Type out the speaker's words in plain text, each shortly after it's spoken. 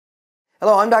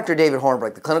Hello, I'm Dr. David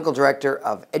Hornbrook, the Clinical Director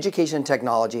of Education and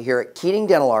Technology here at Keating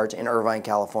Dental Arts in Irvine,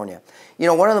 California. You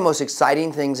know, one of the most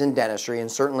exciting things in dentistry,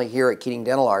 and certainly here at Keating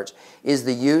Dental Arts, is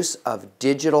the use of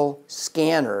digital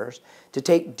scanners to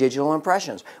take digital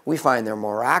impressions. We find they're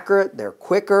more accurate, they're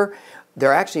quicker,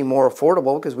 they're actually more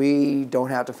affordable because we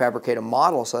don't have to fabricate a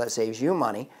model, so that saves you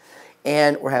money.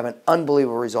 And we're having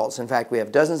unbelievable results. In fact, we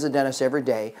have dozens of dentists every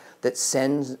day that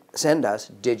send us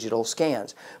digital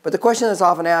scans. But the question that's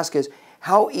often asked is,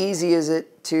 how easy is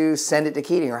it to send it to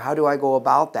Keating, or how do I go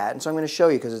about that? And so I'm going to show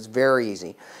you because it's very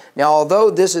easy. Now, although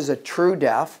this is a true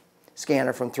depth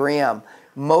scanner from 3M,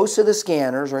 most of the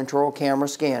scanners or intraoral camera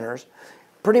scanners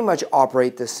pretty much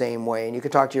operate the same way. And you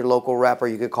could talk to your local rep, or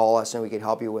you could call us and we could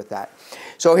help you with that.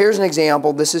 So here's an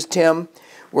example. This is Tim.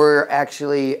 We're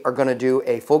actually are going to do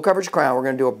a full coverage crown. We're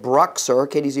going to do a Bruxer,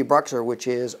 KDZ Bruxer, which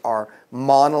is our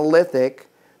monolithic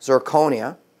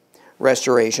zirconia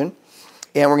restoration.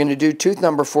 And we're going to do tooth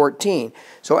number 14.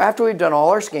 So after we've done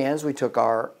all our scans, we took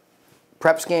our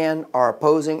prep scan, our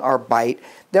opposing, our bite,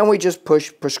 then we just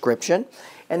push prescription,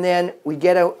 and then we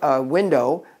get a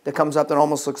window that comes up that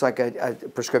almost looks like a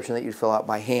prescription that you'd fill out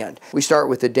by hand. We start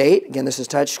with the date. Again, this is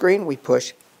touchscreen. We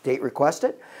push date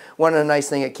requested. One of the nice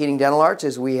things at Keating Dental Arts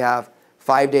is we have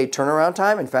 5-day turnaround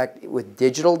time. In fact, with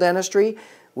digital dentistry,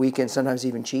 we can sometimes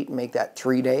even cheat and make that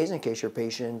 3 days in case your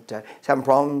patient is having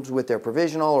problems with their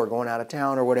provisional or going out of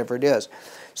town or whatever it is.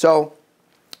 So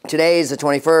today is the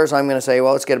 21st. I'm going to say,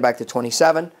 well, let's get it back to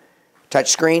 27. Touch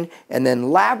screen, and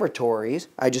then laboratories.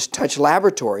 I just touch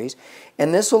laboratories,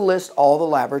 and this will list all the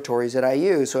laboratories that I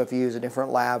use. So if you use a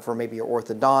different lab for maybe your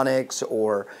orthodontics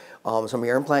or some of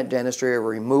your implant dentistry or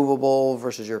removable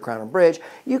versus your crown and bridge,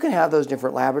 you can have those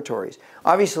different laboratories.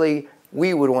 Obviously,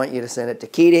 we would want you to send it to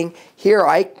Keating. Here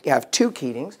I have two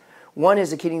Keatings. One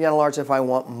is the Keating Dental Arts if I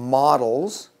want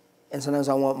models, and sometimes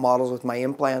I want models with my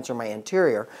implants or my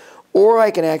anterior, or I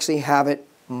can actually have it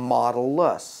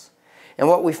model-less. And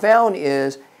what we found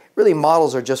is really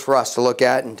models are just for us to look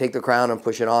at and take the crown and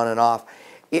push it on and off.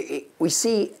 We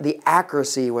see the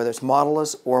accuracy, whether it's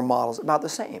model-less or models, about the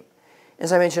same.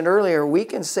 As I mentioned earlier, we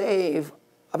can save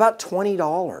about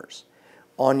 $20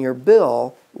 on your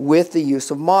bill with the use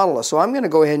of model-less. So I'm going to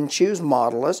go ahead and choose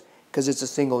model-less because it's a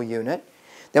single unit.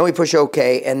 Then we push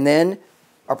OK, and then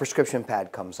our prescription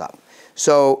pad comes up.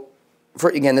 So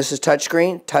again, this is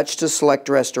touchscreen, touch to select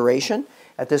restoration.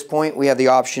 At this point, we have the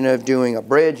option of doing a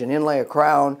bridge, an inlay, a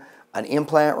crown, an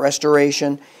implant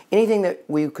restoration, anything that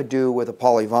we could do with a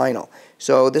polyvinyl.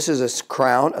 So this is a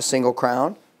crown, a single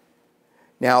crown.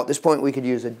 Now, at this point, we could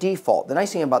use a default. The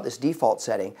nice thing about this default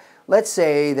setting, let's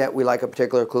say that we like a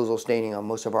particular occlusal staining on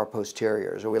most of our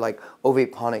posteriors, or we like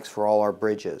ovate ponics for all our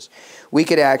bridges. We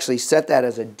could actually set that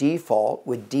as a default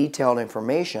with detailed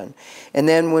information, and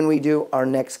then when we do our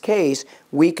next case,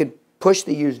 we could push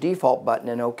the Use Default button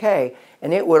and OK,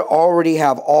 and it would already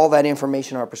have all that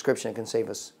information in our prescription. It can save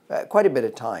us quite a bit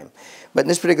of time. But in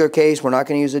this particular case, we're not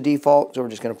going to use a default, so we're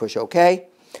just going to push OK.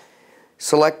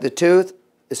 Select the tooth.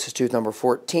 This is tooth number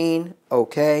 14,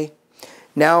 OK.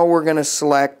 Now we're going to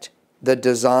select the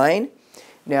design.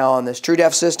 Now on this true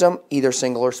depth system, either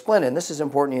single or splint, and this is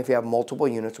important if you have multiple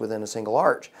units within a single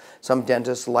arch. Some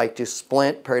dentists like to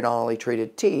splint periodontally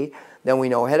treated teeth, then we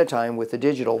know ahead of time with the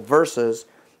digital versus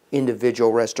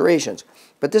individual restorations.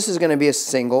 But this is going to be a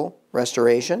single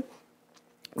restoration.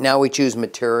 Now we choose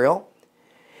material.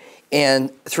 And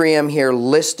 3M here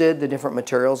listed the different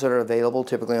materials that are available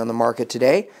typically on the market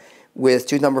today. With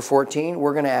tooth number 14,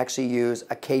 we're going to actually use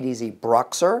a KDZ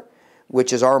Bruxer,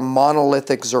 which is our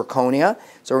monolithic zirconia.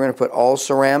 So we're going to put all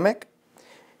ceramic.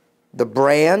 The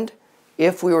brand,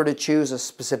 if we were to choose a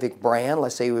specific brand,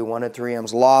 let's say we wanted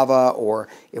 3M's Lava, or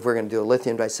if we're going to do a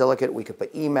lithium disilicate, we could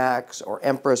put Emax or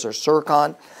Empress or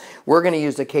Zircon. We're going to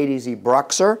use the KDZ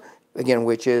Bruxer, again,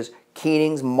 which is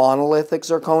Keating's monolithic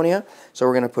zirconia. So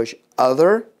we're going to push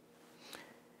Other.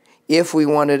 If we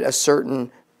wanted a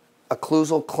certain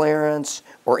occlusal clearance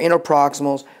or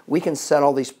interproximals, we can set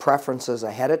all these preferences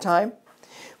ahead of time.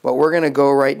 But we're going to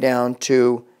go right down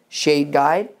to Shade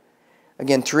Guide.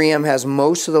 Again, 3M has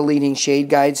most of the leading shade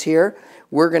guides here.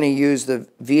 We're going to use the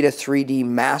Vita 3D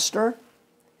Master.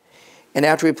 And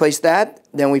after we place that,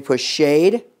 then we push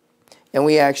Shade. And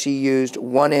we actually used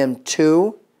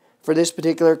 1M2 for this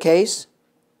particular case.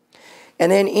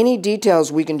 And then any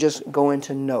details, we can just go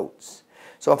into Notes.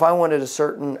 So if I wanted a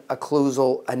certain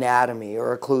occlusal anatomy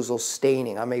or occlusal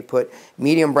staining, I may put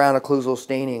medium brown occlusal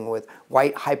staining with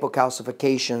white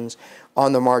hypocalcifications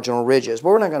on the marginal ridges. But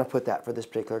we're not going to put that for this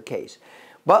particular case.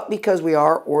 But because we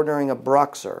are ordering a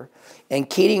Bruxer, and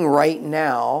Keating right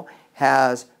now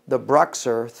has the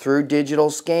Bruxer through digital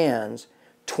scans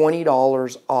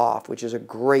 $20 off, which is a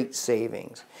great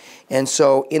savings. And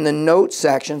so in the notes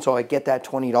section, so I get that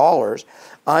 $20,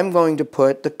 I'm going to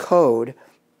put the code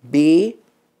BRUDIG.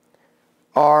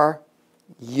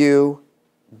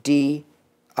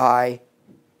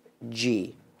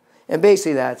 And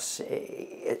basically that's,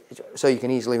 so you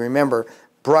can easily remember,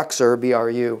 Bruxer,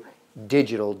 B-R-U,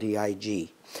 digital,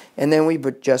 D-I-G. And then we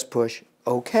just push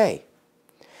OK.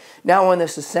 Now when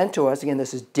this is sent to us, again,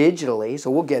 this is digitally, so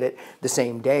we'll get it the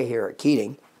same day here at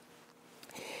Keating.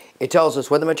 It tells us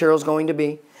what the material is going to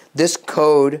be. This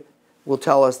code will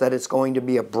tell us that it's going to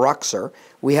be a Bruxer.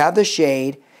 We have the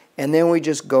shade, and then we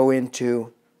just go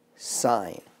into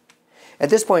sign. At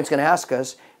this point, it's going to ask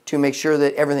us to make sure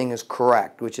that everything is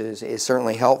correct, which is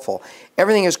certainly helpful.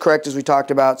 Everything is correct as we talked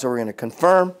about, so we're going to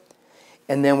confirm,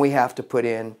 and then we have to put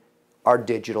in our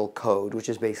digital code, which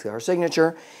is basically our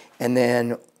signature, and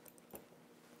then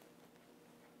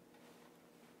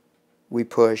we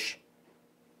push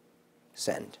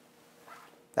send.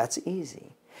 That's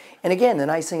easy. And again, the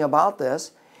nice thing about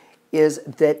this is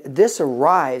that this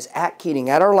arrives at Keating,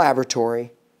 at our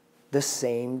laboratory, the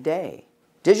same day.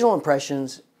 Digital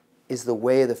impressions is the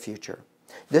way of the future.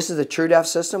 This is the TrueDepth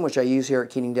system, which I use here at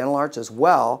Keating Dental Arts, as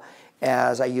well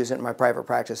as I use it in my private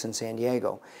practice in San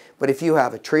Diego. But if you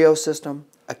have a Trio system,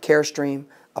 a CareStream,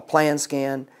 a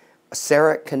PlanScan, a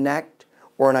CEREC Connect,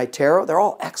 or an iTero, they're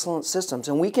all excellent systems,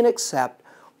 and we can accept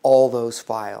all those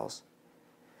files.